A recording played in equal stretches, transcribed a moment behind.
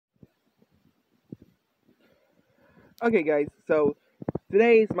Okay, guys, so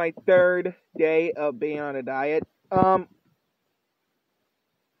today is my third day of being on a diet. But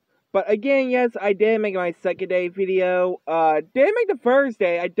again, yes, I did make my second day video. Didn't make the first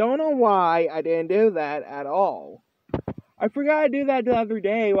day. I don't know why I didn't do that at all. I forgot to do that the other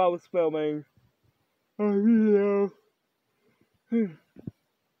day while I was filming a video.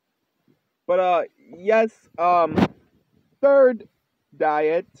 But, yes, third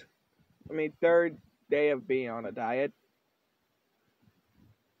diet. Third day of being on a diet.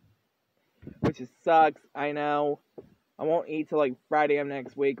 Which sucks, I know. I won't eat till like Friday of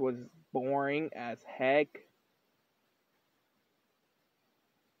next week, which is boring as heck.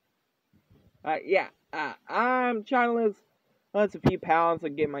 Yeah, I'm trying to lose a few pounds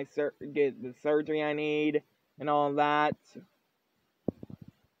and get the surgery I need and all of that.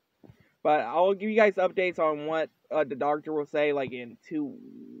 But I'll give you guys updates on what the doctor will say like in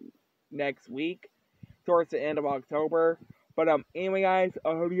next week, towards the end of October. But anyway, guys, I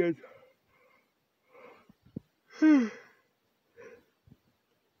hope you guys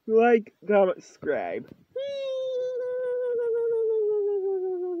like, comment, subscribe.